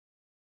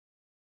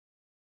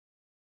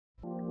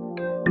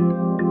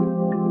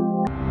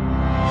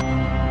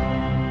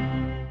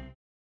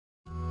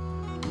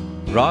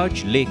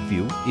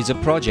RajLakeview is a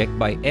project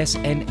by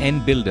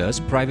SNN Builders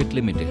Private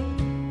Limited.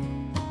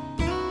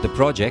 The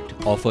project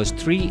offers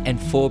 3 and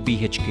 4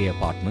 BHK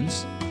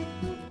apartments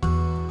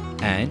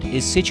and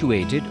is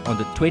situated on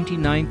the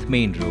 29th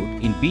Main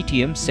Road in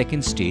BTM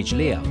second stage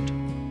layout.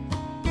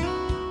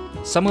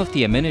 Some of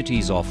the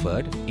amenities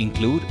offered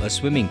include a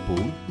swimming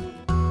pool,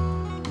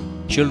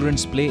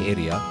 children's play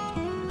area,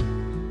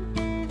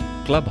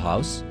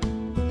 clubhouse,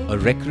 a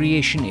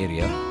recreation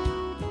area,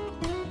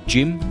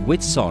 gym with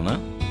sauna,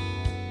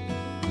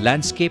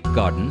 landscape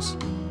gardens,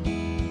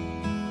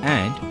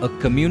 and a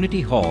community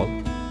hall,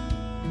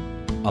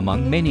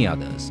 among many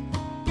others.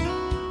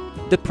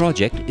 The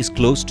project is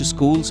close to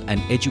schools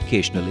and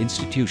educational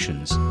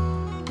institutions.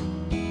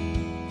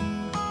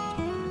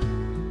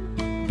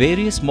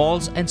 Various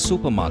malls and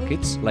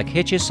supermarkets like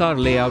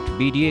HSR Layout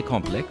BDA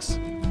Complex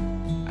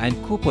and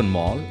Coupon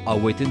Mall are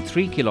within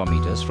 3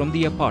 kilometers from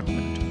the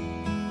apartment.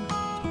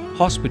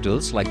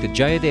 Hospitals like the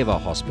Jayadeva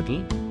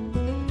Hospital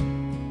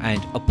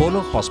and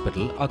Apollo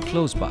Hospital are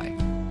close by.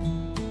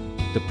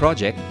 The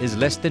project is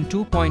less than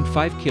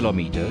 2.5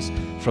 kilometers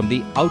from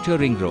the outer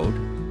ring road.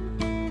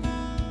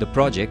 The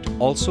project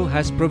also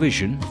has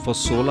provision for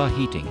solar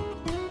heating.